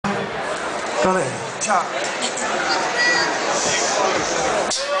Allez, ciao.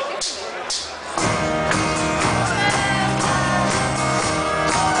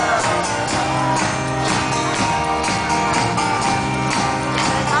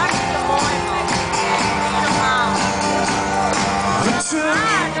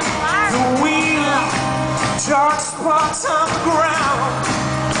 The wheel, dark spots on the ground.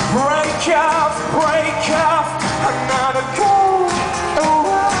 Break off, another go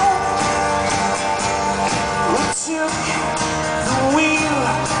around. We took the wheel,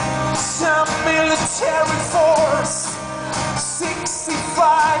 some military force,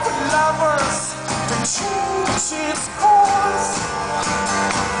 65 lovers to change its course.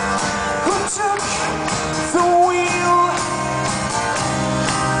 Who took the wheel?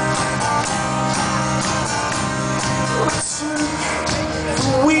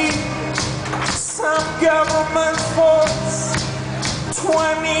 Some government force,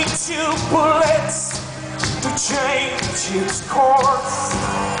 22 bullets to change its course.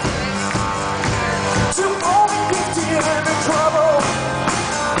 To only 50 in the trouble,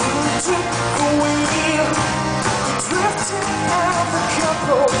 who took the wheel, drifting out the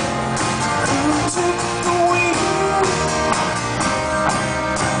couple, who took the wheel.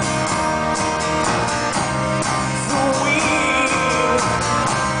 The wheel.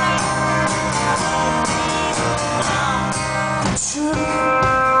 Took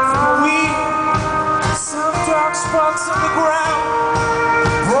the wheel, some dark spots on the ground.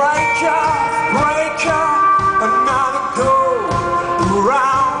 Break off, another go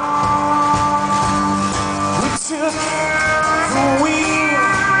around. We took the wheel,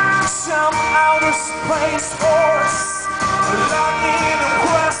 some outer space force, longing and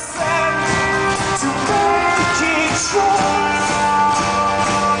questing to make it choice.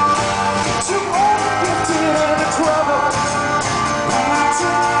 To all the in the trouble, we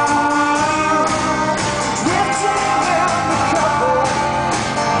took the wheel, drifting in the couple.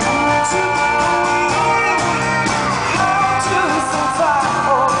 We took the wheel, how to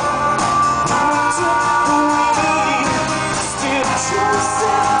survive. We took the wheel, still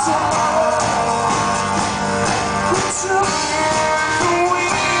choosing tomorrow. We took the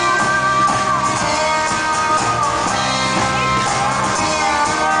wheel.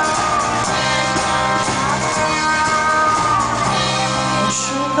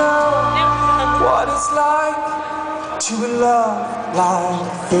 You know what it's like to be loved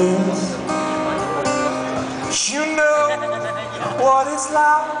like this. You know what it's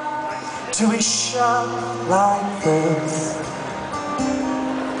like to be shunned like this.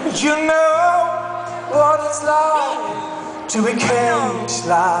 You know what it's like to be caged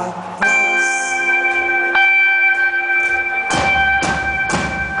like